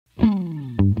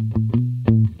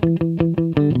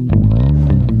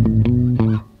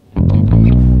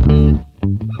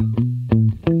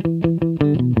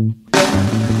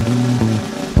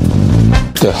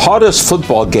hottest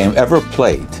football game ever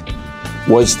played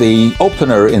was the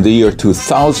opener in the year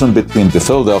 2000 between the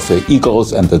Philadelphia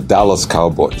Eagles and the Dallas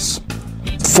Cowboys.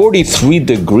 43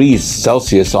 degrees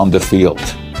Celsius on the field.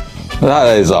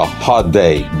 That is a hot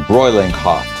day, broiling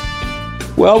hot.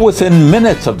 Well, within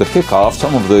minutes of the kickoff,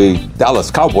 some of the Dallas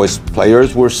Cowboys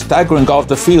players were staggering off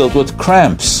the field with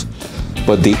cramps.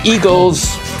 But the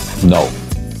Eagles, no.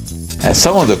 And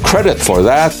some of the credit for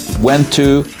that went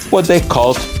to what they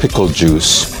called pickle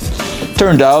juice.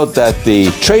 Turned out that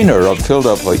the trainer of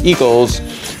Philadelphia Eagles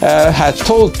had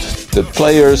told the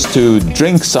players to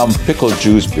drink some pickle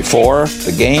juice before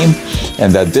the game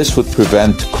and that this would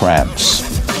prevent cramps.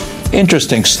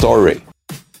 Interesting story.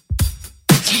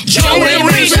 Joey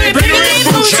Reese,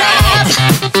 pickle shop.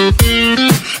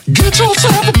 Get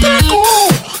yourself a pickle.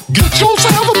 Get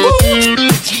yourself a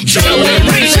boot. Joey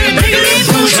Reese,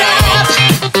 pickle shop.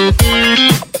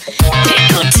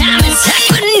 Pickle time is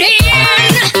happening.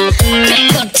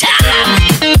 Pickle time.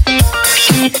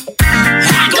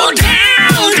 I go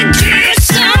down to get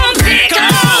some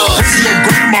pickles. For your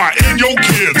grandma and your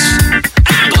kids.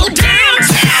 I go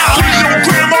downtown. For your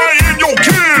grandma and your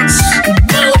kids.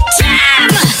 Boot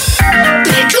time.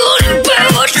 Pickle and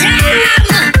boot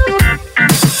time.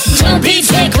 Don't be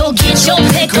fickle, get your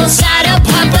pickle cider,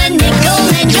 pop a nickel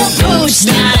in your boots.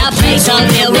 Not a place of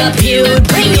ill repute.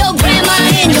 Bring your grandma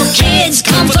and your kids.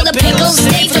 Come for the pickles,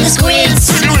 stay for the squids.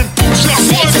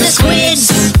 Stay for the squids.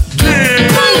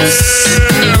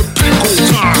 Pickle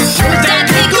time. Put that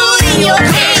pickle in your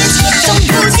pants. Get some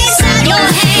booze inside your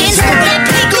hands. Put that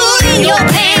pickle in your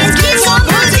pants. Get some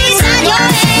booze inside your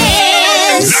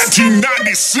hands.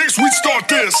 1996, we start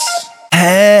this.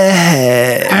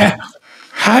 Hey.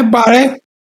 Hi, buddy.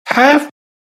 Hi.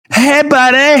 Hey,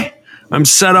 buddy. I'm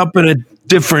set up in a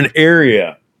different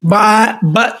area. Buddy,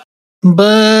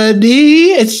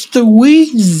 it's the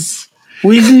Wheeze.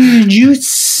 Wheezing the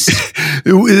juice.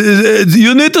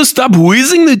 You need to stop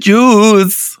wheezing the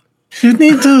juice. You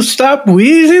need to stop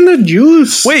wheezing the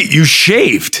juice. Wait, you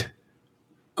shaved?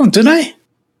 Oh, did I?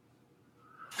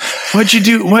 Why'd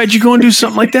you go and do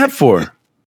something like that for?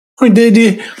 Or did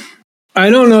you?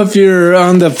 I don't know if you're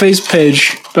on the face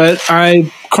page, but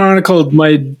I chronicled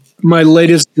my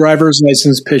latest driver's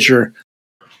license picture.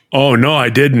 Oh, no, I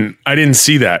didn't. I didn't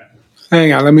see that.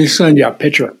 Hang on, let me send you a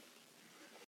picture.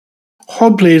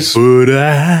 Hold, please. But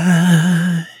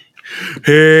I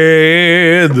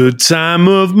had the time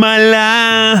of my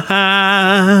life,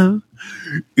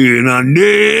 and I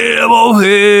never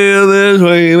had this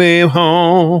way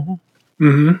home.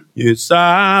 Mm-hmm. Yes,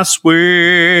 I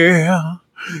swear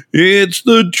it's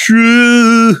the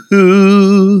truth.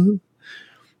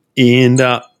 And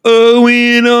I owe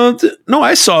it all to... No,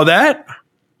 I saw that.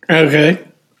 Okay.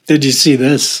 Did you see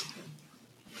this?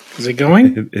 Is it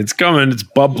going? It's coming. It's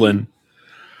bubbling.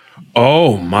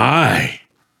 Oh, my.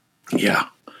 Yeah.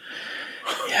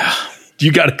 Yeah.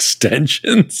 You got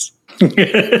extensions? You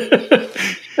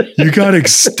got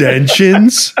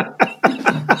extensions?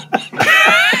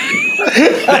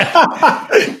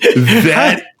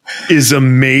 That is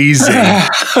amazing.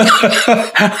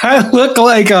 I look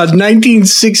like a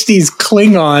 1960s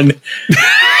Klingon.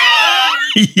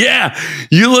 Yeah,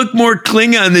 you look more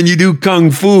Klingon than you do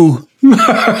Kung Fu.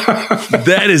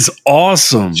 That is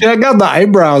awesome. Check out the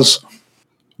eyebrows.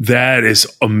 That is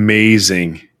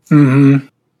amazing. Mm-hmm.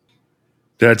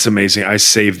 That's amazing. I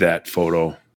saved that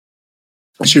photo.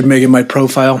 I should make it my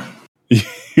profile.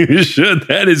 You should.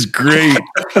 That is great.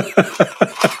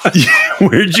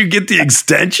 Where'd you get the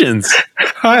extensions?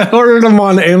 I ordered them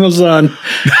on Amazon.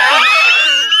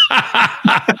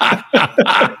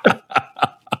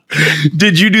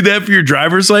 Did you do that for your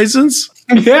driver's license?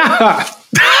 Yeah.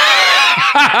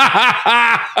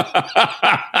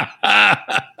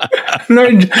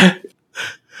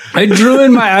 I drew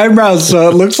in my eyebrows so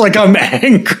it looks like I'm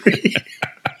angry.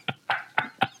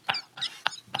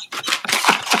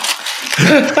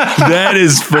 That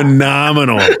is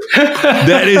phenomenal.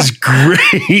 That is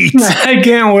great. I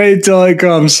can't wait till it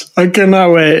comes. I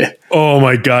cannot wait. Oh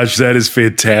my gosh, that is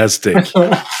fantastic.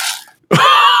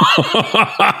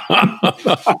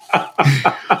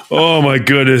 Oh my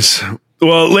goodness.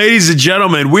 Well, ladies and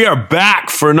gentlemen, we are back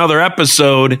for another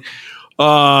episode.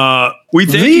 We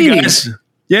thank you guys.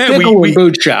 Yeah, we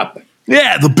Boot Shop.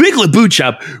 Yeah, the Big Boot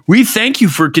Shop. We thank you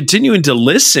for continuing to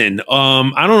listen.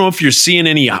 I don't know if you're seeing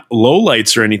any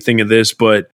lowlights or anything of this,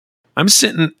 but I'm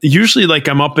sitting usually like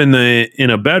I'm up in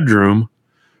a bedroom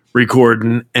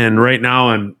recording, and right now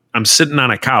I'm sitting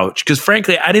on a couch because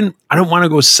frankly I don't want to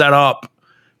go set up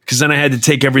because then I had to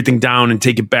take everything down and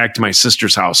take it back to my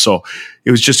sister's house. So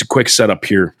it was just a quick setup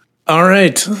here. All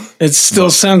right, it still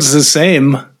sounds the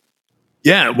same.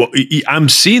 Yeah, well, I'm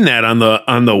seeing that on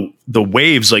the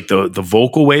waves, like the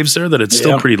vocal waves there, that it's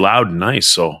still pretty loud and nice.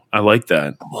 So I like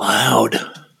that. Loud.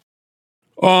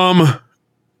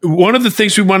 One of the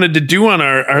things we wanted to do on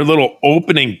our little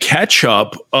opening catch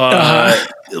up,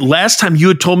 last time you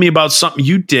had told me about something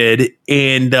you did,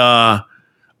 and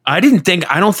I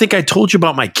don't think I told you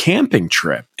about my camping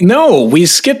trip. No, we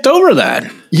skipped over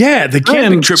that. Yeah, the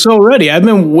camping trip. So ready. I've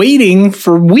been waiting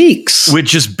for weeks. With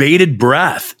just bated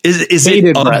breath. Is Bated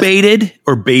it breath. Abated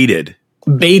or baited?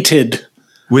 Baited.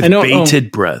 With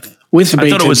bated breath. With I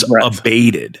bated thought it was breath.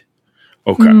 abated.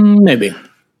 Okay. Maybe.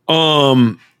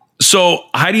 So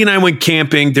Heidi and I went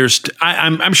camping.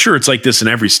 I'm sure it's like this in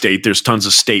every state. There's tons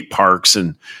of state parks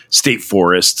and state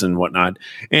forests and whatnot.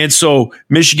 And so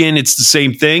Michigan, it's the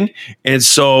same thing. And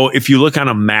so if you look on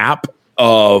a map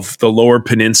of the lower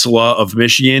peninsula of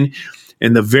Michigan,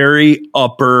 in the very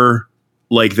upper,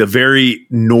 like the very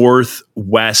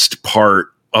northwest part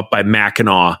up by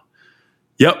Mackinac.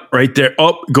 Yep, right there.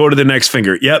 Oh, go to the next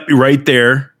finger. Yep, right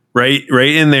there. Right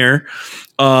in there.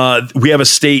 We have a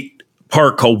state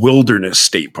park called Wilderness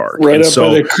State Park. Right up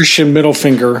by the Christian middle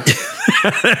finger.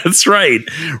 That's right.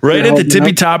 Right at the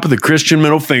tippy top of the Christian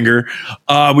middle finger.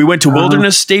 We went to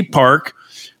Wilderness State Park.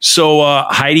 So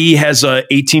Heidi has a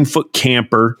 18-foot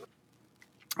camper.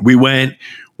 We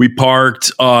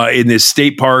parked in this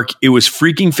state park. It was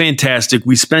freaking fantastic.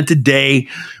 We spent a day.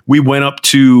 We went up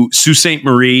to Sault Ste.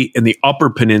 Marie in the Upper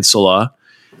Peninsula.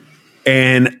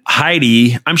 And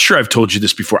Heidi, I'm sure I've told you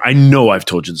this before. I know I've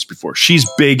told you this before. She's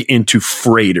big into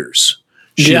freighters.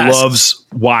 She loves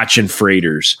watching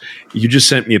freighters. You just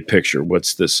sent me a picture.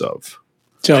 What's this of?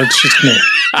 So it's just me.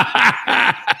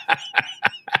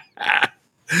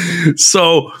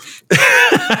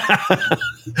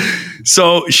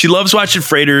 So she loves watching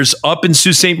freighters up in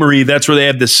Sault Ste. Marie. That's where they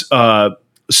have this Sault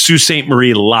Ste.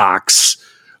 Marie locks.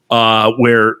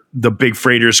 Where the big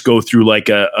freighters go through like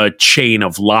a chain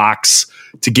of locks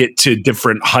to get to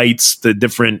different heights. The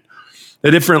different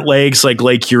lakes, like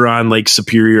Lake Huron, Lake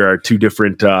Superior, are two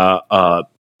different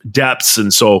depths,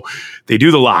 and so they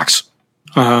do the locks.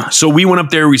 So we went up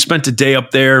there. We spent a day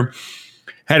up there.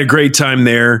 Had a great time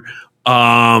there.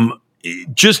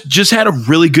 Just had a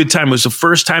really good time. It was the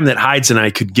first time that Hides and I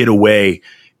could get away,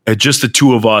 just the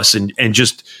two of us, and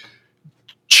just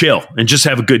chill and just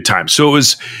have a good time. So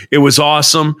it was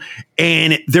awesome.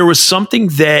 And there was something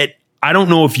that I don't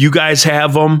know if you guys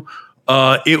have them.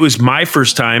 It was my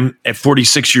first time at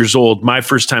 46 years old, my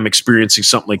first time experiencing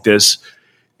something like this.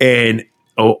 And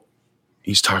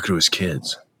he's talking to his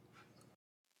kids.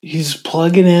 He's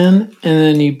plugging in, and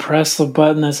then you press the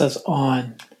button that says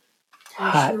on.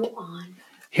 Hot. On.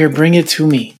 Here, bring it to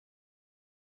me.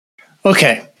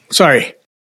 Okay, sorry.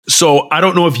 So I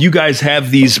don't know if you guys have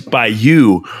these by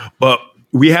you, but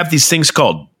we have these things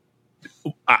called,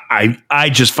 I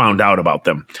just found out about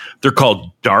them. They're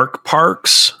called dark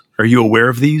parks. Are you aware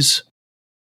of these?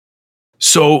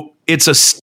 So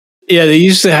it's yeah, they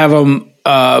used to have them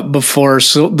before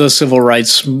the civil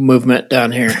rights movement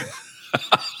down here.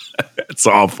 That's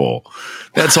awful.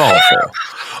 That's awful.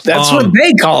 That's what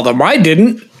they called them. I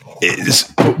didn't.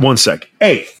 1 sec.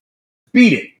 Hey,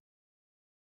 beat it.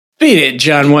 Beat it,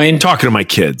 John Wayne. Talking to my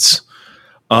kids.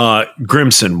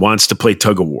 Grimson wants to play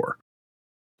tug of war.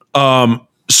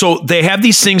 So they have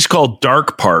these things called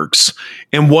dark parks.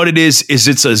 And what it is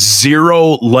it's a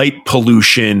zero light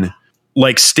pollution,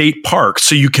 like state park.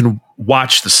 So you can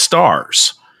watch the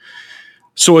stars.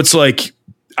 So it's like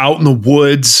out in the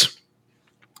woods,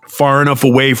 far enough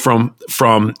away from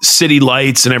city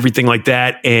lights and everything like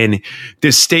that. And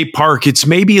this state park, it's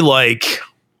probably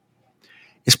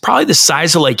the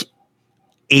size of like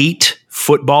 8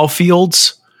 football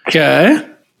fields. Okay.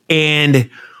 And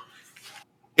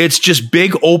it's just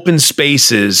big open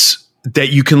spaces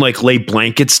that you can like lay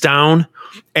blankets down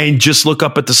and just look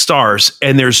up at the stars.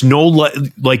 And there's no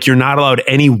you're not allowed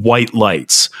any white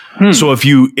lights. So if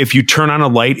you turn on a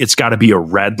light, it's got to be a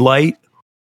red light.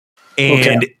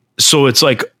 And so it's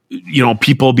like,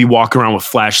 people will be walking around with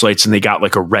flashlights and they got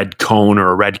like a red cone or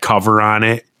a red cover on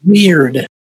it. Weird.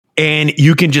 And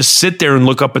you can just sit there and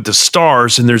look up at the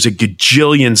stars, and there's a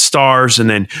gajillion stars, and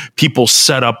then people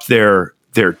set up their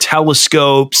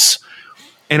telescopes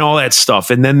and all that stuff.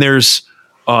 And then there's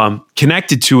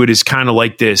connected to it is kind of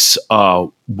like this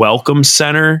welcome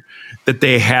center that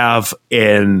they have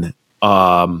in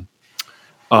what's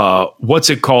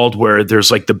it called, where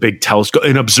there's like the big telescope,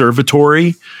 an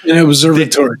observatory. They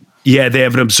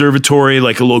have an observatory,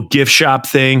 like a little gift shop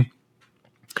thing.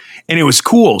 And it was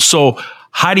cool. So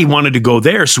Heidi wanted to go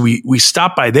there, so we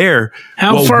stopped by there.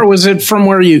 How far was it from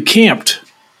where you camped?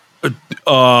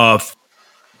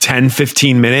 10,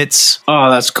 15 minutes.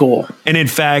 Oh, that's cool. And in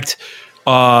fact,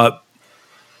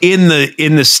 in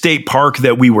the state park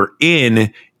that we were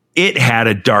in, it had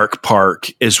a dark park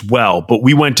as well. But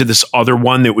we went to this other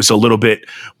one that was a little bit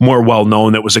more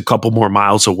well-known, that was a couple more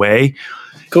miles away.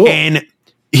 Cool. And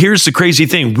here's the crazy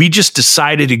thing. We just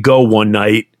decided to go one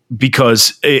night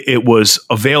because it was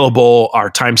available. Our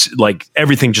times, like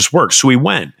everything just worked. So we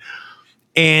went.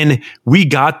 And we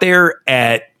got there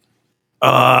at,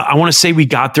 I want to say we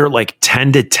got there like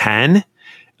 10 to 10,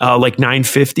 like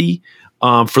 9:50.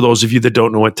 For those of you that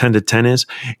don't know what 10 to 10 is.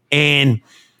 And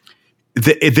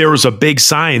there was a big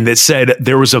sign that said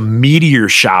there was a meteor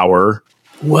shower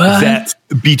that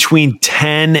between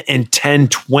 10 and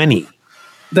 10:20.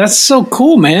 That's so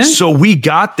cool, man. So we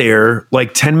got there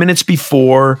like 10 minutes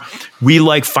before. We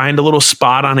like find a little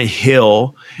spot on a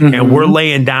hill and we're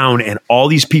laying down, and all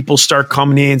these people start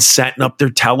coming in, setting up their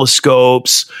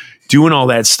telescopes, doing all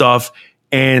that stuff.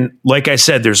 And like I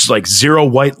said, there's like zero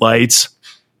white lights.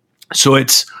 So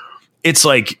it's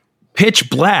like pitch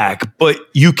black, but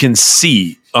you can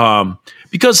see,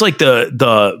 because like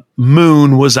the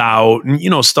moon was out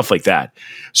and, stuff like that.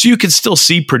 So you can still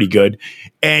see pretty good.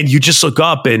 And you just look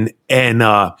up and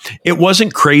it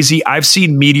wasn't crazy. I've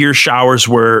seen meteor showers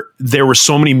where there were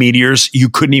so many meteors, you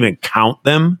couldn't even count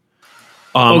them.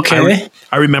 Okay.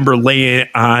 I remember laying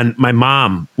on my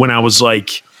mom when I was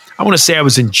like, I want to say I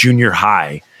was in junior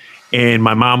high, and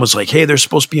my mom was like, hey, there's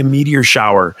supposed to be a meteor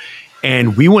shower.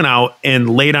 And we went out and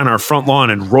laid on our front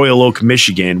lawn in Royal Oak,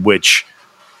 Michigan, which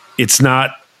it's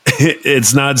not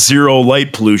zero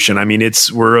light pollution. I mean,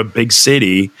 we're a big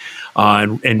city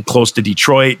and close to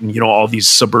Detroit, and all these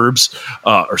suburbs.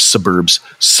 And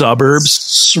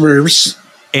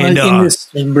in the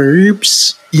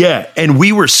suburbs. Yeah, and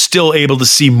we were still able to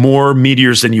see more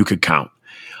meteors than you could count.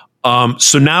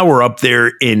 So now we're up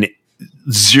there in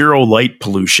zero light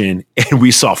pollution, and we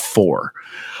saw 4.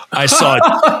 I saw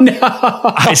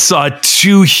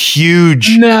 2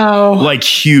 huge, like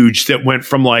huge, that went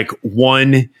from like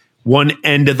one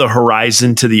end of the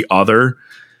horizon to the other.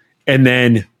 And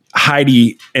then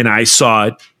Heidi and I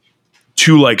saw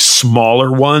 2 like smaller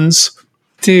ones,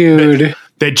 dude,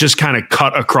 that just kind of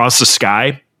cut across the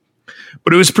sky.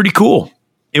 But it was pretty cool.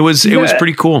 It was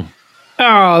pretty cool.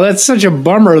 Oh, that's such a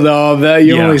bummer though, that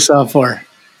you only saw 4.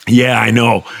 Yeah, I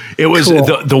know. It was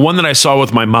cool. The one that I saw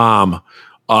with my mom.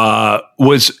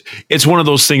 It's one of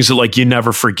those things that like you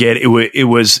never forget. It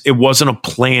wasn't a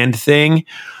planned thing,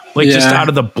 like just out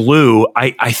of the blue.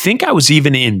 I think I was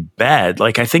even in bed.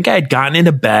 Like I think I had gotten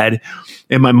into bed,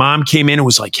 and my mom came in and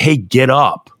was like, hey, get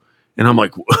up. And I'm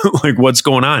like, like, what's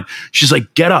going on? She's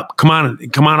like, get up, come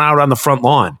on out on the front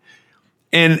lawn.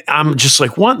 And I'm just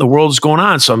like, what in the world is going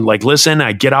on? So I'm like, listen,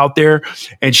 I get out there,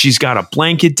 and she's got a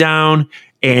blanket down,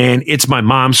 and it's my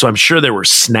mom. So I'm sure there were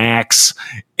snacks,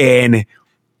 and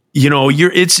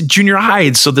it's junior high,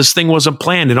 and so this thing wasn't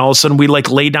planned. And all of a sudden we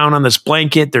like lay down on this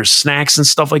blanket, there's snacks and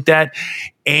stuff like that.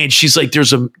 And she's like,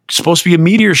 there's supposed to be a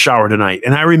meteor shower tonight.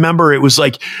 And I remember it was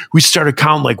like, we started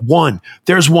counting like 1,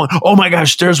 there's 1. Oh my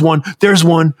gosh, there's 1, there's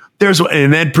 1, there's 1.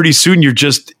 And then pretty soon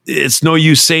it's no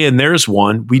use saying there's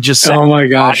 1. We just sat, oh my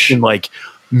gosh, and like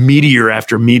meteor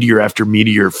after meteor after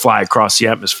meteor fly across the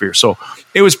atmosphere. So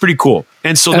it was pretty cool.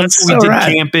 And so that's what we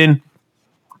did camping.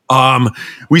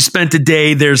 We spent a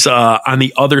day. There's on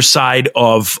the other side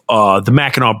of the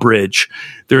Mackinac Bridge,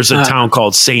 there's a town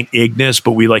called St. Ignace,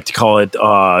 but we like to call it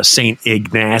St.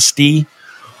 Ignasty.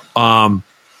 And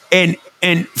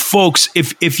folks,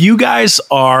 if you guys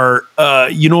are,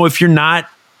 if you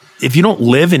don't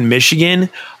live in Michigan,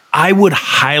 I would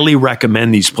highly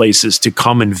recommend these places to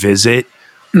come and visit.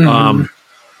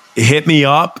 Hit me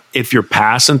up if you're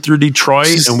passing through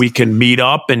Detroit, and we can meet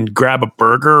up and grab a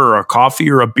burger or a coffee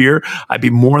or a beer. I'd be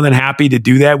more than happy to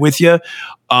do that with you.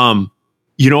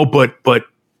 But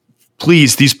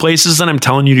please, these places that I'm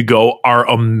telling you to go are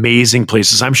amazing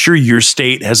places. I'm sure your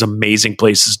state has amazing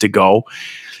places to go.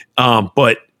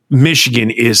 But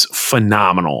Michigan is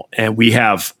phenomenal, and we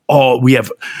have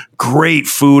great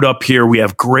food up here. We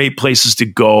have great places to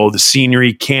go, the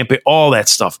scenery, camping, all that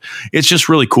stuff. It's just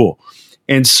really cool.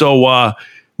 And so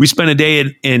we spent a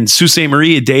day in Sault Ste.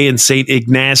 Marie, a day in St.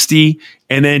 Ignace,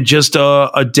 and then just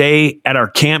a day at our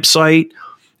campsite.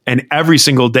 And every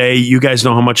single day, you guys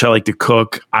know how much I like to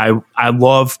cook. I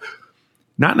love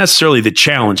not necessarily the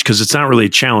challenge, because it's not really a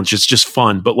challenge. It's just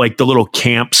fun. But like the little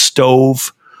camp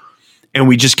stove. And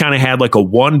we just kind of had like a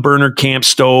 1-burner camp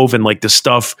stove and like the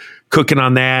stuff cooking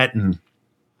on that. And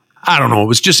I don't know.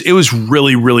 It was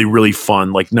really, really, really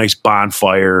fun. Like nice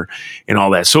bonfire and all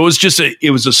that. So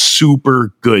it was a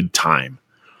super good time.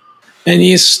 And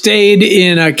you stayed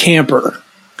in a camper.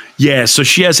 Yeah, so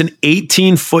she has an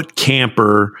 18-foot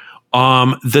camper.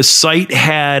 The site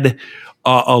had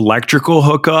electrical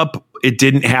hookup. It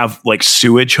didn't have like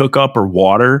sewage hookup or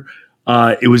water.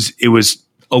 It was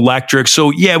electric. So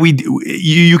yeah,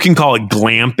 you can call it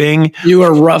glamping. You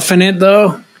were roughing it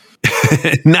though?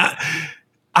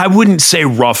 I wouldn't say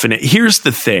roughing it. Here's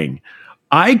the thing.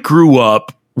 I grew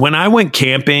up, when I went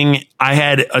camping, I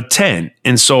had a tent.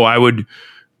 And so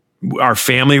our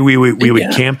family, we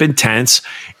would camp in tents.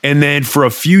 And then for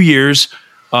a few years,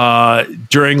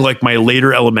 during like my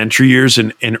later elementary years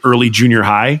and early junior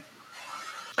high,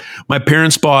 my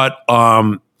parents bought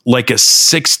like a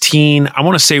 16, I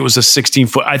want to say it was a 16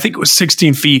 foot. I think it was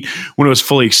 16 feet when it was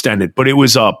fully extended, but it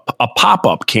was a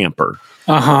pop-up camper.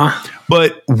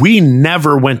 But we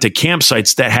never went to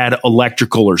campsites that had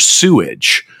electrical or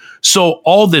sewage. So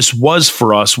all this was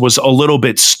for us was a little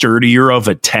bit sturdier of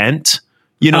a tent,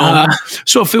 you know?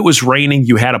 So if it was raining,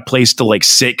 you had a place to like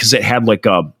sit, because it had like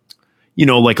a, you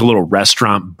know, like a little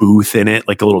restaurant booth in it,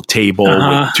 like a little table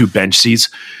with 2 bench seats.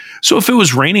 So if it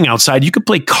was raining outside, you could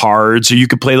play cards, or you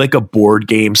could play like a board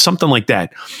game, something like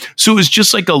that. So it was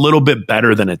just like a little bit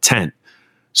better than a tent.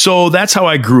 So that's how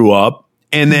I grew up.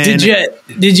 And then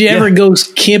did you ever go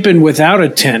camping without a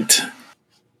tent?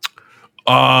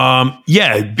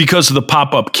 Yeah, because of the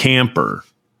pop-up camper.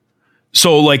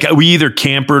 So like we either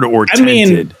campered or tented. I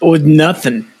mean, with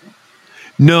nothing.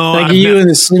 No, like you in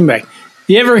the sling bag.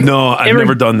 I've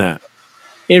never done that.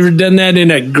 You ever done that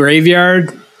in a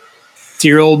graveyard to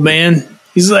your old man?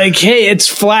 He's like, "Hey, it's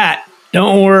flat.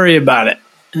 Don't worry about it."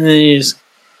 And then you just,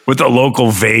 with a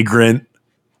local vagrant.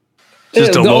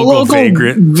 Just a local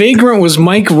vagrant. Vagrant was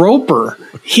Mike Roper.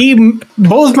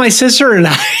 Both my sister and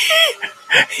I,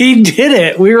 he did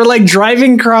it. We were like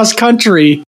driving cross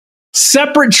country,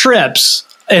 separate trips.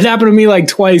 It happened to me like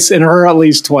twice, and her at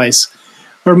least twice.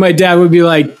 Where my dad would be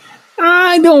like,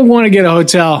 "I don't want to get a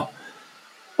hotel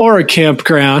or a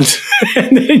campground,"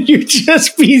 and then you'd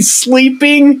just be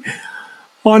sleeping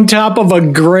on top of a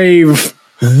grave.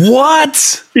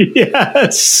 What?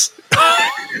 Yes.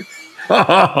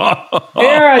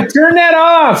 Era, turn that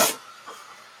off.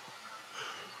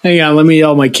 Hang on, let me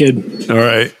yell at my kid. All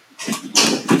right.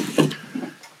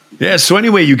 Yeah, so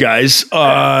anyway, you guys,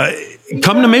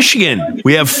 come to Michigan.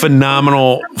 We have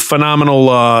phenomenal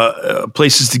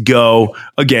places to go.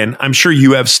 Again, I'm sure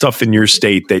you have stuff in your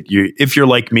state that if you're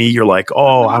like me, you're like,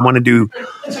 oh, I want to do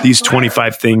these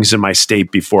 25 things in my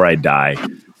state before I die.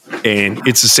 And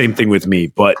it's the same thing with me.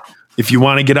 But if you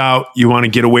want to get out, you want to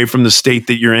get away from the state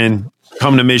that you're in,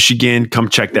 come to Michigan, come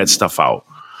check that stuff out.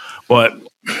 But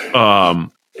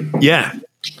yeah.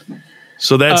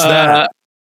 So that's that.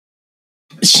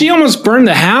 She almost burned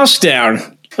the house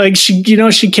down. Like she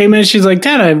came in, she's like,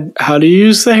 "Dad, how do you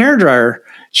use the hairdryer?"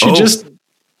 She just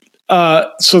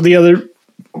so the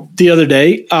other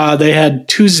day, they had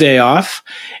Tuesday off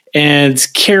and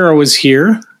Kara was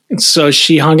here. And so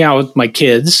she hung out with my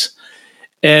kids.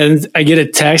 And I get a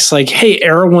text like, "Hey,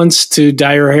 Era wants to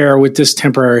dye her hair with this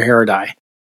temporary hair dye."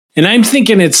 And I'm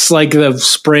thinking it's like the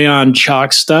spray on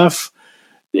chalk stuff.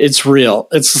 It's real.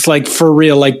 It's like for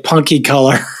real, like punky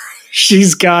color.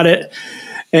 She's got it.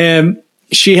 And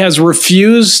she has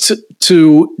refused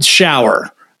to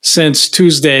shower since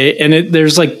Tuesday. And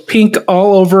there's like pink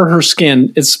all over her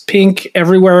skin. It's pink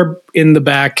everywhere in the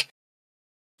back.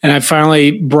 And I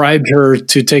finally bribed her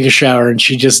to take a shower, and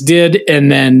she just did,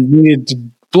 and then needed to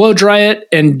blow dry it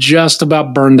and just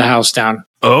about burned the house down.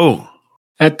 Oh.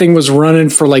 That thing was running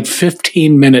for like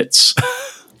 15 minutes.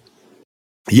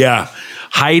 Yeah.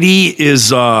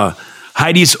 Heidi's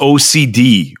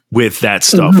OCD with that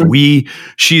stuff.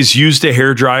 She's used a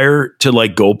hairdryer to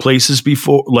like go places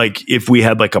before, like if we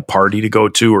had like a party to go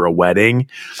to or a wedding.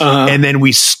 And then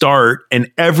we start,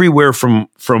 and everywhere from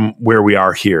where we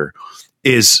are here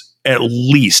is at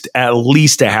least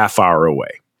a half hour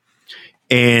away.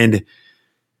 And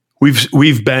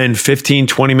we've been 15,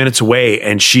 20 minutes away,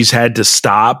 and she's had to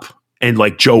stop and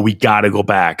like, "Joe, we got to go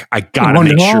back. I got to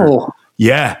make sure."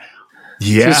 Yeah.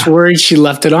 Yeah. Just worried she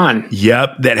left it on.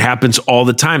 Yep. That happens all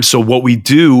the time. So what we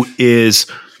do is,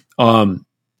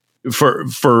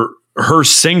 for her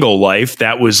single life,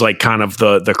 that was like kind of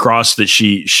the cross that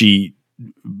she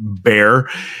bear.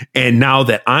 And now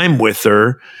that I'm with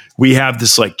her, we have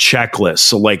this like checklist.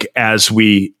 So like as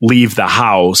we leave the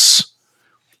house,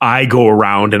 I go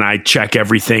around and I check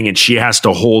everything, and she has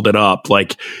to hold it up.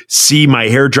 Like, "See, my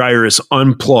hairdryer is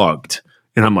unplugged."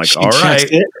 And I'm like, "All right."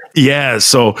 Yeah.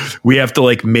 So we have to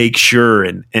like make sure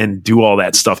and do all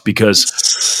that stuff, because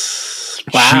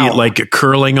she like a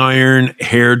curling iron,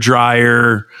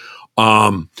 hairdryer,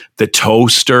 the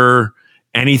toaster,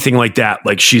 anything like that.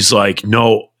 Like she's like,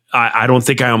 "No, I don't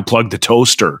think I unplugged the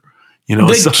toaster.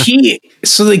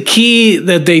 The key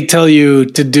that they tell you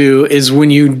to do is when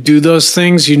you do those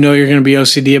things, you're going to be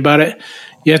OCD about it.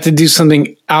 You have to do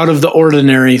something out of the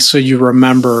ordinary so you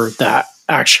remember that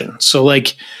action. So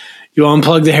like you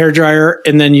unplug the hairdryer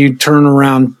and then you turn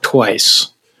around twice.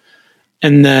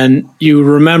 And then you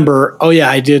remember, oh yeah,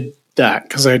 I did that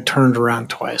because I turned around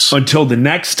twice. Until the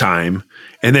next time.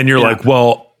 And then you're like,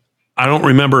 well, I don't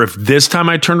remember if this time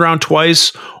I turned around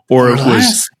twice or it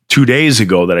was 2 days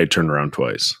ago that I turned around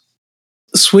twice.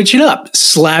 Switch it up.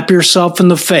 Slap yourself in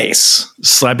the face.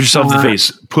 Slap yourself in the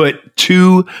face. Put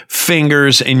 2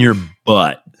 fingers in your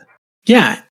butt.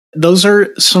 Yeah. Those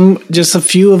are just a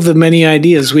few of the many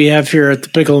ideas we have here at the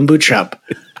Pickle and Boot Shop.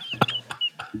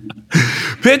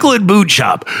 Pickle and Boot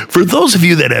Shop. For those of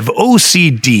you that have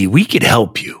OCD, we could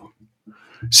help you.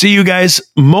 See, you guys,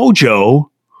 Mojo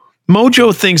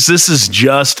thinks this is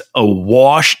just a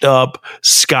washed up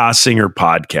ska singer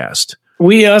podcast.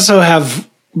 We also have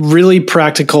really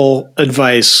practical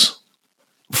advice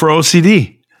for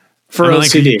OCD. Are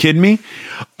you kidding me?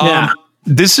 Yeah.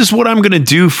 This is what I'm going to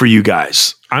do for you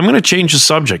guys. I'm going to change the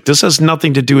subject. This has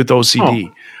nothing to do with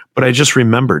OCD, but I just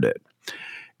remembered it.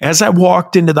 As I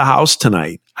walked into the house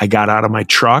tonight, I got out of my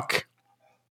truck.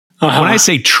 When I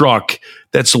say truck,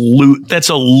 that's a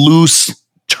loose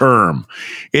term.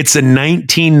 It's a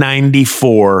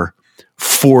 1994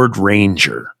 Ford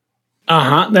Ranger.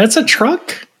 That's a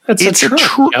truck.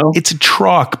 It's a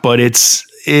truck, but it's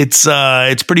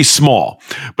pretty small.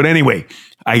 But anyway,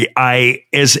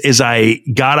 as I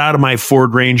got out of my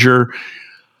Ford Ranger,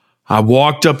 I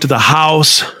walked up to the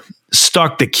house,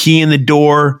 stuck the key in the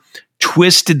door,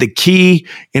 twisted the key,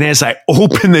 and as I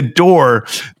opened the door,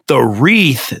 the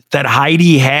wreath that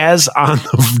Heidi has on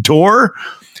the door,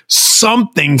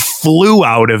 something flew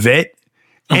out of it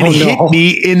and hit me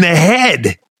in the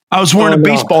head. I was wearing a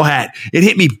baseball hat. It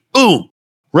hit me, boom,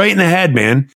 right in the head,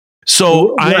 man.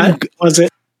 So was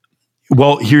it?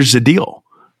 Well, here's the deal.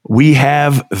 We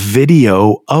have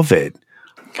video of it.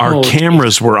 Our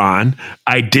cameras were on.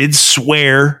 I did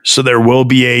swear, so there will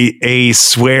be a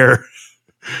swear.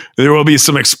 There will be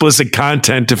some explicit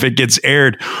content if it gets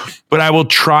aired, but I will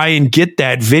try and get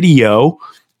that video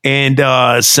and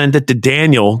send it to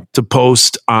Daniel to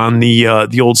post on the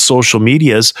old social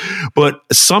medias. But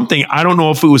something, I don't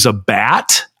know if it was a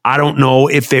bat. I don't know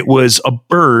if it was a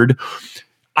bird.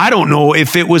 I don't know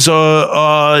if it was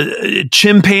a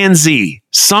chimpanzee.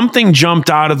 Something jumped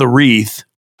out of the wreath.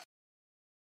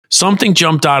 Something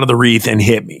jumped out of the wreath and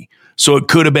hit me. So it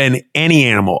could have been any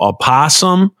animal, a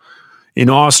possum, an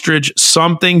ostrich,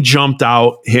 something jumped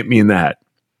out, hit me in the head.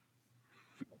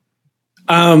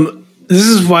 This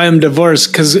is why I'm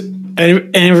divorced, because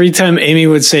every time Amy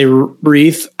would say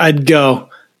wreath, I'd go,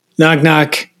 knock,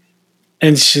 knock.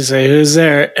 And she'd say, who's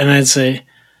there? And I'd say,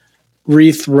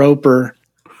 Wreath Roper.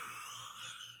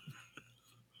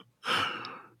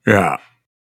 Yeah.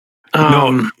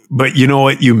 No, but you know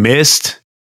what you missed?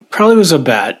 Probably was a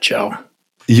bat, Joe.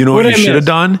 You know what you should have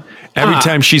done? Every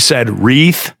time she said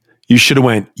wreath, you should have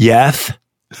went, yeth.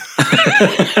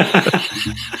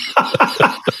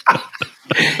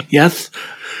 Yes.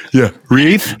 Yeah.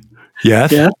 Wreath.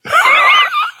 Yeth. Yeah.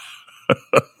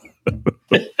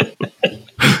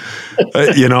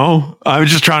 I'm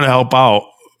just trying to help out.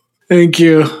 Thank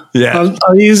you. Yeah.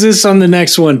 I'll use this on the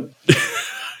next one.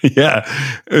 Yeah.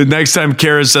 Next time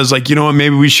Kara says, like, you know what,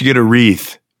 maybe we should get a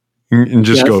wreath and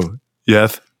just go,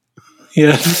 yeth.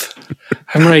 Yes.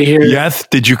 I'm right here. Yeth,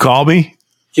 did you call me?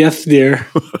 Yes, dear.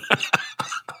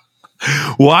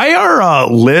 Why are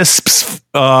lisps?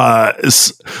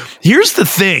 Here's the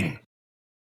thing.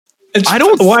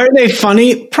 Why are they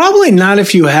funny? Probably not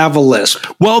if you have a lisp.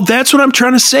 Well, that's what I'm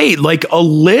trying to say. Like a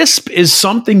lisp is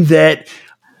something that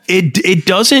it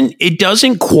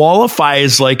doesn't qualify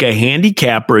as like a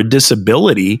handicap or a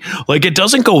disability. Like it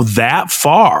doesn't go that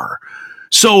far.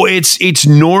 So it's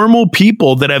normal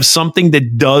people that have something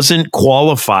that doesn't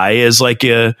qualify as like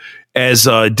a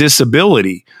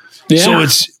disability. Yeah. So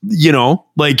it's,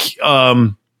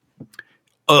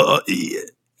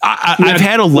 I've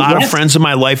had a lot of friends in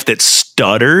my life that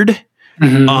stuttered,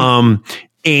 and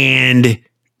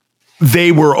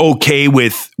they were okay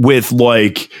with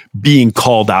like being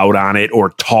called out on it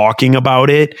or talking about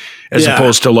it as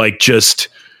opposed to like just,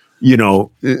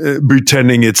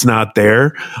 pretending it's not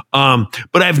there.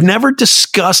 But I've never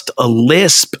discussed a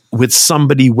lisp with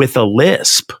somebody with a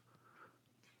lisp.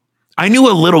 I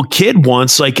knew a little kid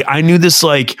once, like I knew this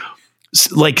like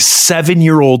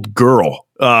 7-year-old girl.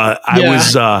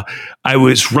 I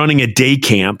was running a day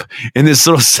camp, and this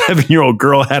little 7-year-old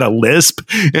girl had a lisp,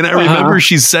 and I remember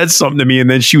she said something to me, and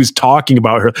then she was talking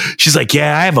about her. She's like,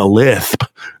 "Yeah, I have a lisp,"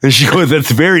 and she goes,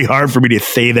 "That's very hard for me to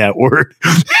say that word."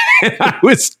 And I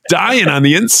was dying on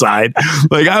the inside,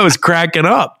 like I was cracking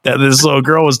up that this little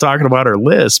girl was talking about her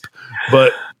lisp.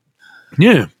 But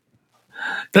yeah,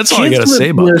 that's all I got to say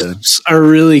about this. Are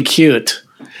really cute.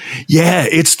 Yeah,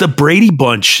 it's the Brady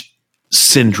Bunch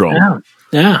syndrome.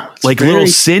 Yeah. Like little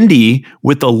Cindy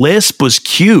with the lisp was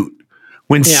cute.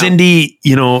 When Cindy,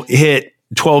 hit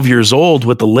 12 years old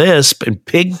with the lisp and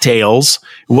pigtails,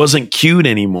 it wasn't cute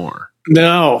anymore.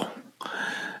 No.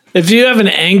 If you have an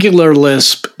angular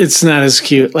lisp, it's not as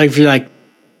cute. Like if you're like,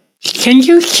 "Can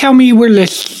you tell me where the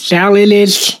salad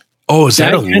is?" Oh, is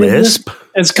that a lisp?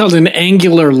 It's called an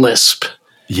angular lisp.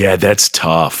 Yeah, that's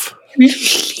tough. Have you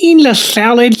seen the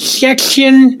salad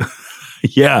section?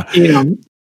 Yeah.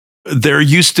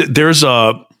 There's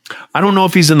I don't know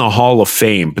if he's in the Hall of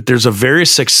Fame, but there's a very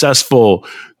successful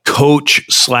coach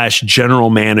 / general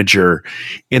manager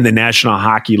in the National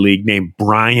Hockey League named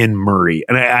Brian Murray.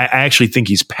 And I actually think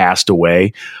he's passed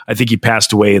away. I think he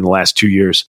passed away in the last 2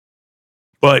 years.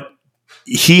 But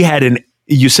he had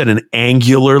you said an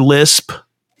angular lisp?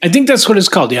 I think that's what it's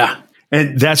called, yeah.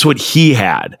 And that's what he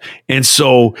had. And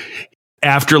so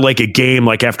after like a game,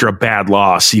 like after a bad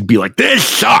loss, he'd be like, "This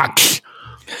sucks.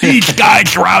 These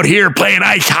guys are out here playing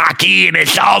ice hockey and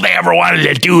it's all they ever wanted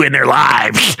to do in their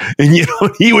lives." And,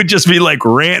 he would just be like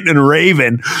ranting and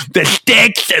raving, the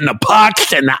sticks and the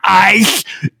pucks and the ice.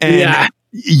 And,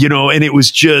 and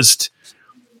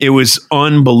it was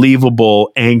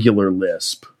unbelievable angular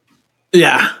lisp.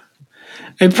 Yeah.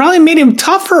 It probably made him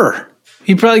tougher.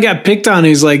 He probably got picked on.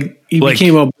 He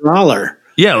became a brawler.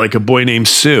 Yeah. Like a boy named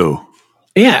Sue.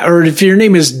 Yeah. Or if your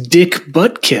name is Dick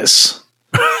Buttkiss.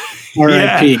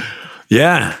 R.I.P.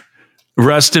 Yeah.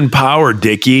 Rest in power,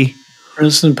 Dickie.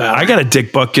 Rest in power. I got a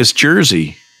Dick Butkus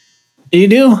jersey. You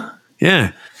do?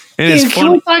 Yeah. And it's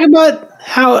can we talk about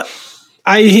how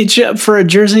I hit you up for a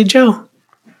jersey, Joe?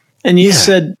 And you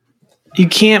said you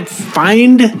can't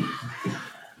find...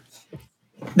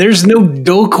 There's no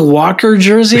Doak Walker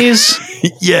jerseys?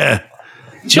 Yeah.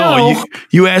 Joe. No,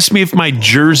 you asked me if my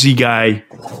jersey guy...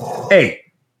 Hey,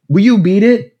 will you beat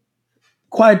it?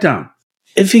 Quiet down.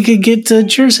 If he could get the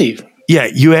jersey. Yeah,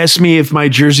 you asked me if my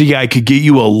jersey guy could get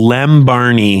you a Lem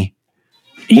Barney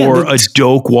or a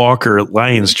Doak Walker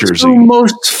Lions jersey. The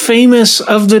most famous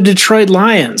of the Detroit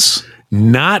Lions.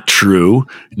 Not true.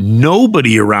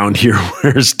 Nobody around here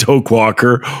wears Doak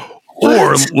Walker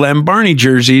or Lem Barney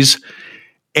jerseys.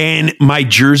 And my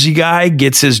jersey guy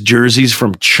gets his jerseys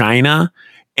from China.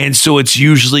 And so it's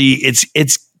usually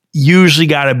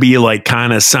got to be like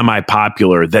kind of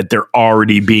semi-popular that they're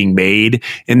already being made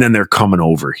and then they're coming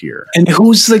over here. And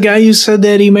who's the guy you said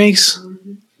that he makes?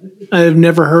 I've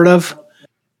never heard of.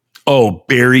 Oh,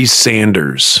 Barry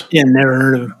Sanders. Yeah, never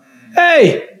heard of him.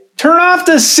 Hey, turn off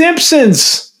the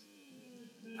Simpsons.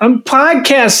 I'm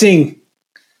podcasting.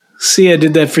 See, I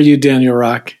did that for you, Daniel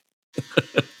Rock.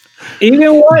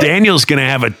 Daniel's going to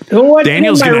have a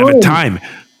time.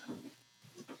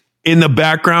 In the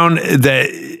background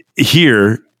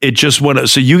it just went.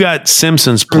 So you got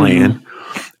Simpsons playing.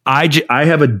 Mm-hmm. I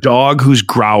have a dog who's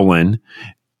growling.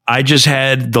 I just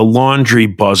had the laundry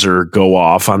buzzer go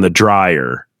off on the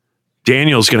dryer.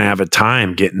 Daniel's going to have a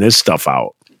time getting this stuff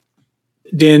out.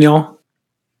 Daniel,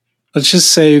 let's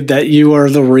just say that you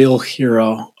are the real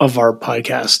hero of our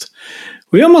podcast.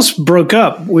 We almost broke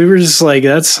up. We were just like,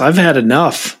 I've had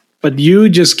enough. But you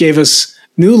just gave us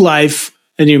new life.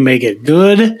 And you make it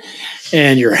good,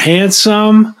 and you're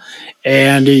handsome,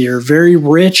 and you're very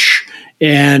rich,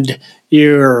 and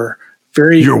you're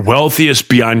wealthiest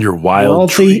beyond your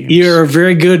wildest dreams. You're a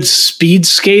very good speed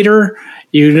skater.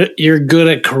 You're good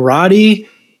at karate.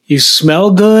 You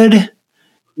smell good.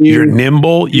 You're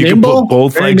nimble. You can put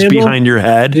both legs behind your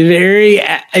head.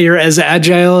 You're as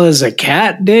agile as a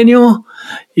cat, Daniel.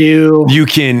 You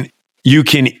can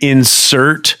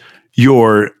insert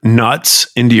your nuts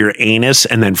into your anus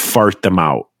and then fart them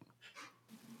out.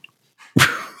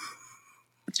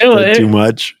 Too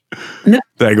much? No.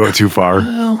 Did I go too far?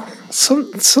 Well,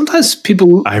 sometimes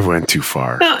people... I went too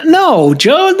far. No,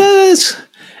 Joe.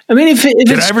 If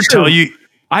did I ever tell you?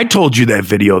 I told you that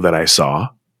video that I saw.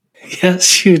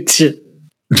 Yes, you did.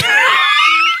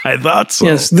 I thought so.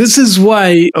 Yes, this is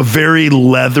why a very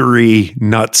leathery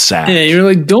nutsack. Yeah, you're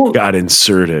like, got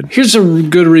inserted. Here's a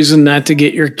good reason not to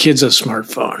get your kids a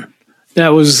smartphone. That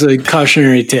was the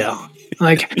cautionary tale.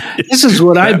 Like, this is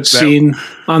what I've seen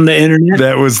on the internet.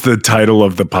 That was the title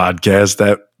of the podcast.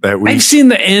 I've seen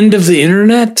the end of the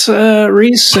internet,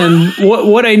 Reese, and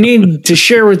what I need to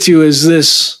share with you is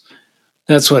this.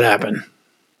 That's what happened.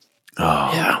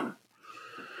 Oh. Yeah.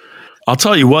 I'll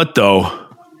tell you what, though.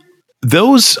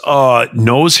 Those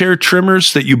nose hair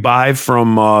trimmers that you buy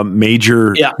from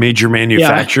major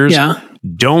manufacturers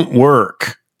don't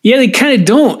work. Yeah, they kind of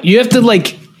don't. You have to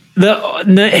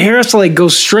the hair has to go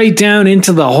straight down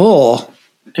into the hole,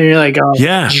 and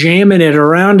you're jamming it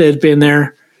around it in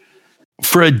there.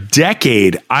 For a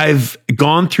decade, I've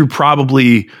gone through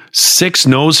probably 6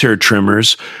 nose hair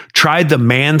trimmers, tried the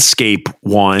Manscaped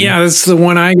one. Yeah, that's the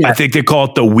one I got. I think they call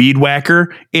it the Weed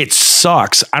Whacker. It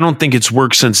sucks. I don't think it's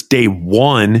worked since day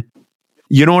one.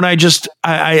 You know what I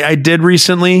did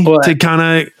recently to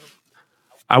kind of,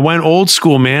 I went old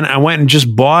school, man. I went and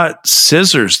just bought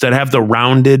scissors that have the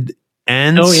rounded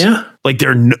ends. Oh, yeah. Like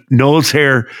they're nose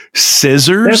hair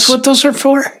scissors. That's what those are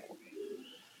for?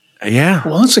 Yeah.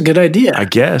 Well, that's a good idea. I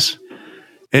guess.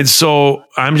 And so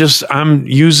I'm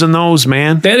using those,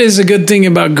 man. That is a good thing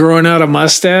about growing out a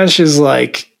mustache is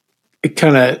it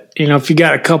kind of, if you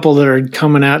got a couple that are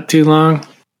coming out too long,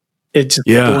 it just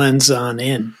blends on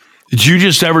in. Did you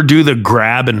just ever do the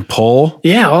grab and pull?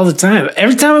 Yeah, all the time.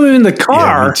 Every time I'm in the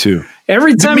car. Yeah, me too.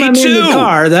 Every time I'm in the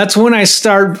car, that's when I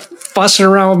start fussing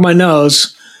around with my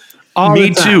nose.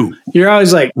 Me too. You're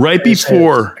always like, right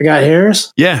before I got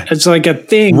hairs. Yeah, it's like a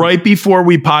thing. Right before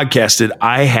we podcasted,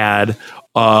 I had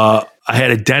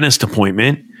a dentist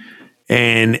appointment,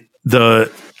 and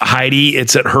Heidi,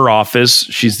 it's at her office.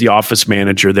 She's the office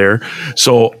manager there.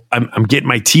 So I'm getting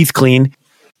my teeth clean,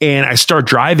 and I start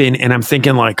driving, and I'm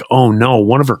thinking oh no,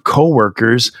 one of her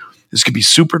coworkers. This could be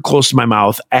super close to my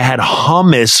mouth. I had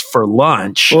hummus for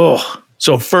lunch. Oh.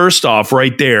 So first off,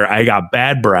 right there, I got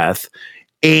bad breath.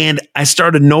 And I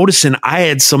started noticing I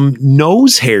had some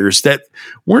nose hairs that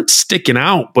weren't sticking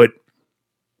out. But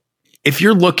if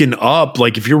you're looking up,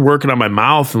 if you're working on my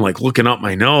mouth and looking up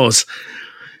my nose,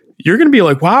 you're going to be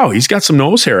like, wow, he's got some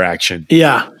nose hair action.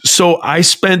 Yeah. So I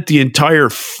spent the entire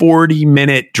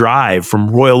 40-minute drive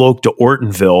from Royal Oak to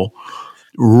Ortonville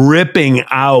ripping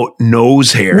out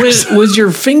nose hairs. With your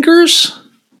fingers?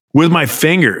 With my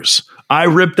fingers. I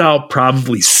ripped out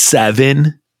probably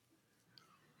 7.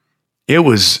 It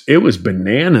was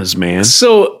bananas, man.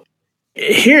 So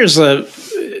here's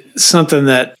something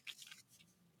that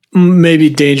may be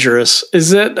dangerous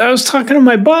is that I was talking to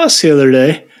my boss the other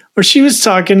day where she was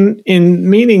talking in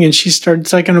meeting and she started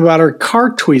talking about her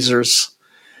car tweezers.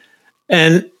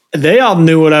 And they all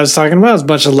knew what I was talking about. It was a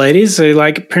bunch of ladies. They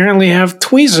apparently have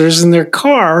tweezers in their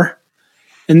car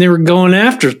and they were going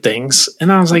after things. And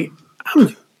I was like,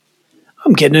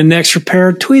 I'm getting an extra pair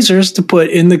of tweezers to put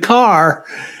in the car.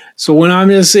 So when I'm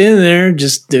just in there,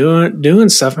 just doing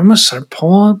stuff, I'm gonna start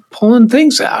pulling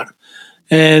things out.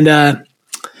 And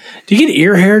do you get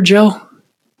ear hair, Joe?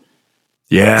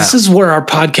 Yeah, this is where our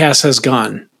podcast has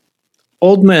gone.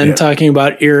 Old men talking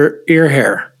about ear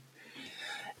hair.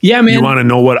 Yeah, man. You want to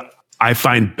know what I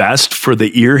find best for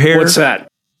the ear hair? What's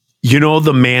that? You know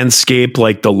the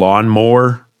Manscaped, the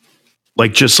lawnmower,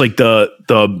 just the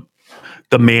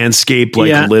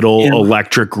Manscaped little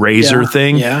electric razor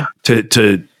thing. Yeah.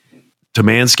 To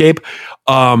Manscaped.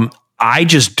 I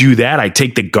just do that. I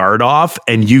take the guard off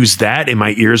and use that in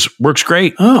my ears. Works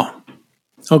great. Oh,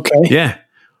 okay. Yeah.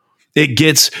 It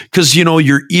gets, because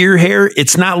your ear hair,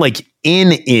 it's not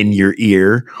in your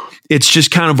ear. It's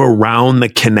just kind of around the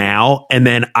canal. And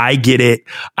then I get it.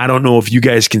 I don't know if you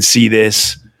guys can see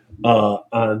this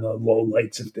on the low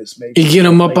lights of this. Maybe you get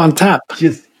them up on top.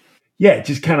 Just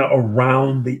kind of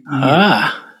around the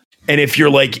ear. And if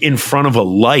you're in front of a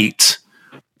light,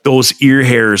 those ear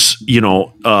hairs,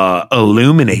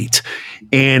 illuminate.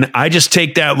 And I just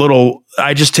take that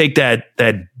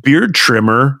beard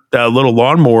trimmer, that little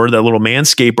lawnmower, that little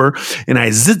manscaper, and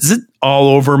I zit all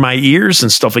over my ears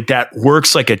and stuff like that.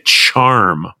 Works like a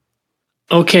charm.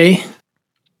 Okay.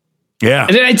 Yeah.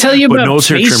 Did I tell you about nose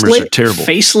hair trimmers are terrible.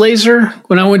 Face laser?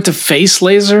 When I went to face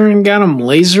laser and got them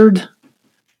lasered?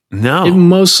 No. It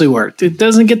mostly worked. It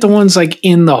doesn't get the ones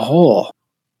in the hole.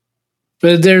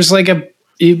 But there's I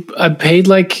paid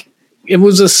they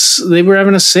were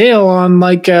having a sale on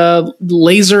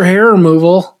laser hair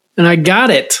removal, and I got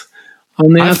it.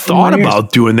 I thought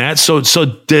about doing that. So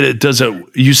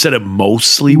you said it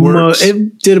mostly works?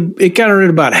 It got rid of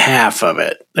about half of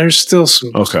it. There's still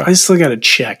some. Okay. I still got to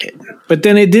check it. But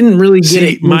then it didn't really get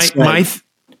it.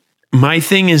 My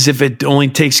thing is if it only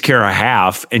takes care of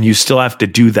half and you still have to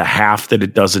do the half that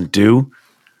it doesn't do.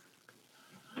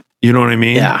 You know what I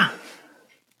mean? Yeah.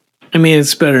 I mean,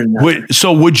 it's better than that.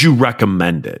 So would you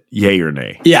recommend it? Yay or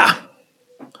nay? Yeah.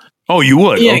 Oh, you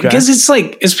would? Yeah, because it's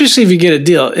especially if you get a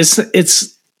deal,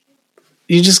 it's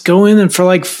you just go in and for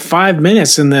like 5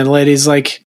 minutes, and then lady's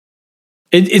like,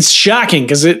 it's shocking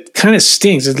because it kind of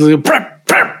stings. It's like,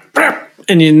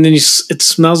 and then it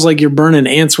smells like you're burning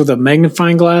ants with a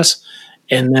magnifying glass.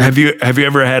 And then, have you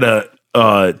ever had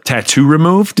a tattoo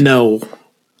removed? No,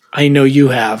 I know you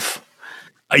have.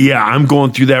 Yeah, I'm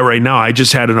going through that right now. I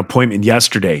just had an appointment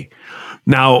yesterday.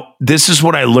 Now, this is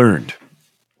what I learned.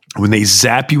 When they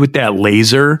zap you with that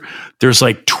laser, there's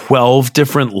like 12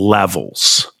 different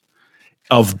levels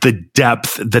of the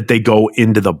depth that they go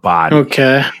into the body.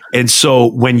 Okay. And so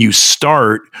when you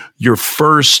start your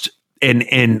first,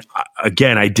 and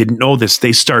again, I didn't know this,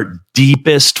 they start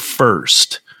deepest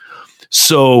first.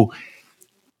 So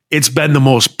it's been the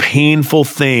most painful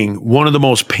thing, one of the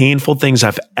most painful things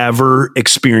I've ever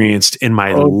experienced in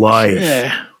my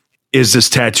life is this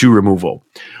tattoo removal.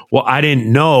 Well, I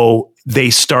didn't know they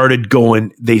start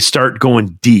going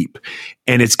deep,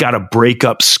 and it's got to break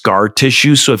up scar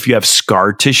tissue. So if you have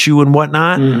scar tissue and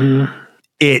whatnot,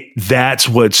 that's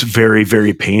what's very,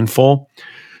 very painful.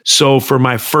 So for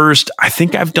my first, I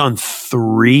think I've done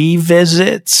 3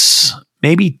 visits,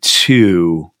 maybe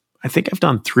 2. I think I've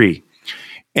done 3.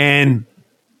 And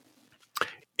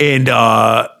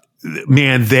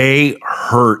man, they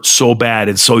hurt so bad.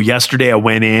 And so yesterday I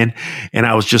went in and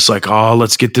I was just like, oh,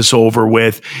 let's get this over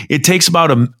with. It takes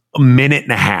about a minute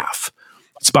and a half.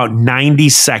 It's about 90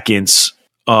 seconds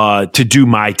to do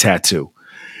my tattoo.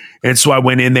 And so I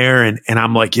went in there and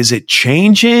I'm like, is it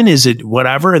changing? Is it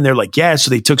whatever? And they're like, yeah. So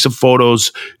they took some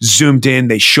photos, zoomed in.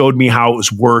 They showed me how it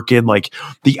was working, like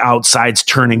the outside's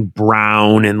turning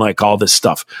brown and like all this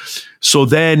stuff. So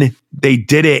then they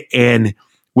did it, and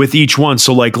with each one,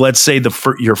 so like let's say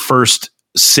your first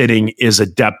sitting is a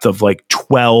depth of like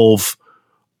 12,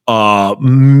 whatever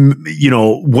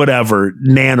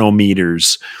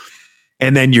nanometers,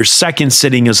 and then your second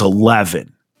sitting is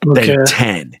 11, then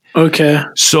 10. Okay.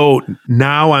 So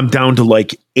now I'm down to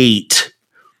like 8,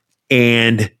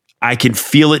 and I can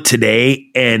feel it today,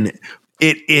 and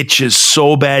it itches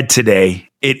so bad today.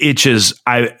 It itches.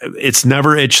 It's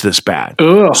never itched this bad.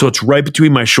 Ugh. So it's right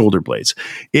between my shoulder blades.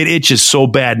 It itches so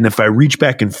bad. And if I reach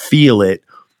back and feel it,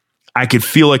 I could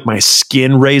feel like my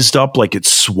skin raised up, like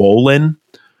it's swollen,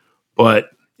 but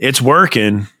it's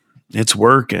working. It's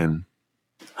working.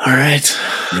 All right.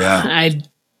 Yeah.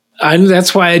 I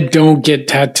that's why I don't get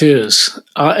tattoos.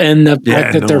 And the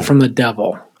fact that they're from the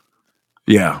devil.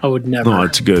 Yeah. I would never. No,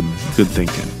 it's good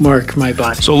thinking. Mark my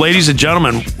body. So, ladies and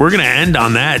gentlemen, we're going to end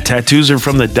on that. Tattoos are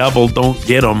from the devil. Don't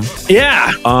get them.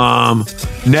 Yeah.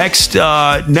 Next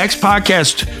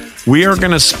podcast, we are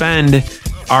going to spend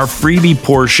our freebie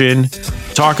portion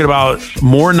talking about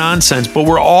more nonsense, but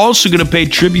we're also going to pay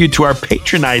tribute to our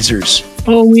patronizers.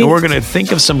 And we're going to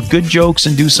think of some good jokes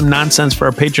and do some nonsense for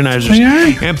our patronizers.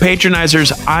 And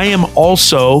patronizers, I am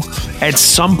also at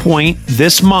some point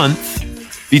this month,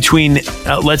 between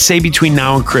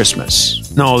now and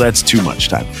Christmas. No, that's too much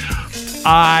time.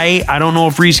 I don't know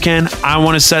if Wreath can. I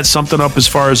want to set something up as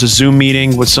far as a Zoom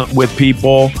meeting with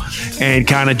people and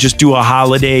kind of just do a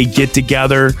holiday get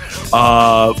together.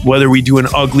 Whether we do an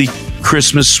ugly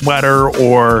Christmas sweater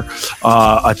or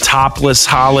a topless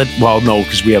holiday. Well, no,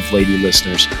 because we have lady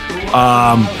listeners.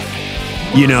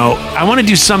 I want to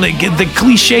do something. The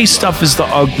cliche stuff is the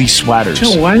ugly sweaters. Joe,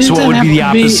 so what would be the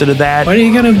opposite of that? Why are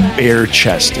you gonna bare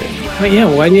chested? Why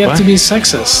do you have to be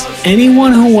sexist?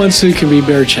 Anyone who wants to can be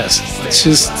bare chested. It's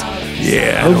just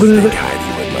I don't think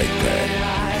Heidi would like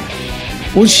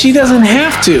that. Well, she doesn't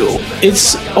have to.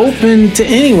 It's open to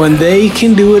anyone. They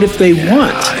can do it if they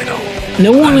want.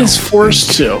 No one is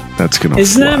forced to. That's gonna.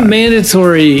 It's fly. not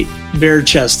mandatory bare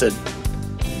chested.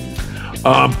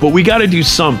 But we got to do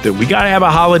something. We got to have a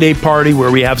holiday party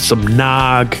where we have some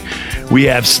nog. We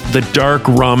have the dark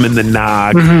rum in the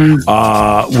nog.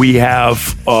 Mm-hmm. We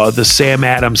have the Sam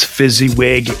Adams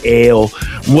Fizzywig Ale.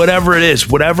 Whatever it is,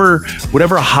 whatever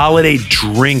holiday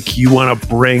drink you want to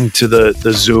bring to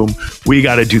the Zoom, we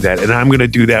got to do that. And I'm going to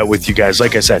do that with you guys.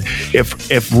 Like I said,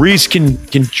 if Wreath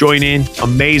can join in,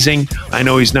 amazing. I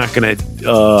know he's not going to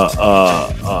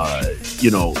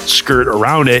skirt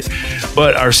around it,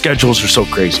 but our schedules are so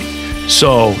crazy.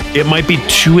 So it might be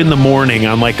 2 a.m.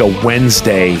 on like a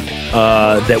Wednesday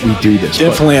that we do this.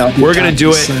 Definitely, we're gonna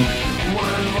do it,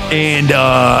 and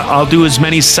I'll do as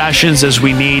many sessions as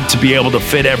we need to be able to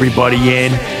fit everybody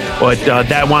in. But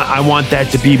I want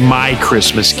that to be my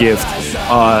Christmas gift,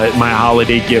 my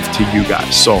holiday gift to you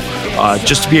guys. So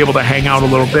just to be able to hang out a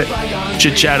little bit,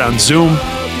 chit chat on Zoom.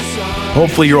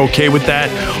 Hopefully you're okay with that.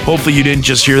 Hopefully you didn't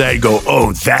just hear that and go,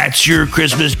 oh, that's your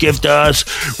Christmas gift to us.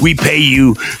 We pay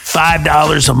you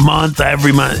 $5 a month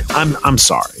every month. I'm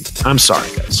sorry. I'm sorry,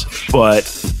 guys. But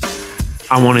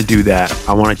I want to do that.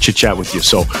 I want to chit chat with you.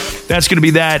 So that's going to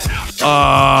be that.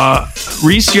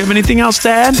 Reese, do you have anything else to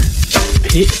add?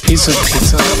 Piece of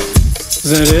pizza. Is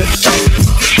that it?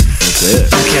 That's it.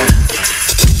 Okay.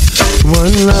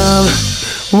 One love,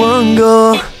 one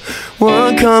goal,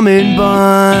 one common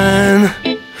bond,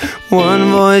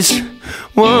 one voice,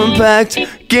 one pact,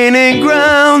 gaining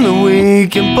ground that we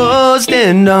can both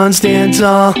stand on. Stand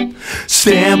tall,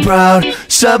 stand proud,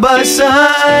 side by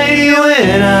side, you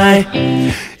and I.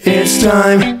 It's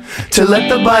time to let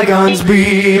the bygones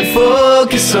be.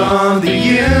 Focus on the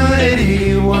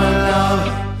unity. One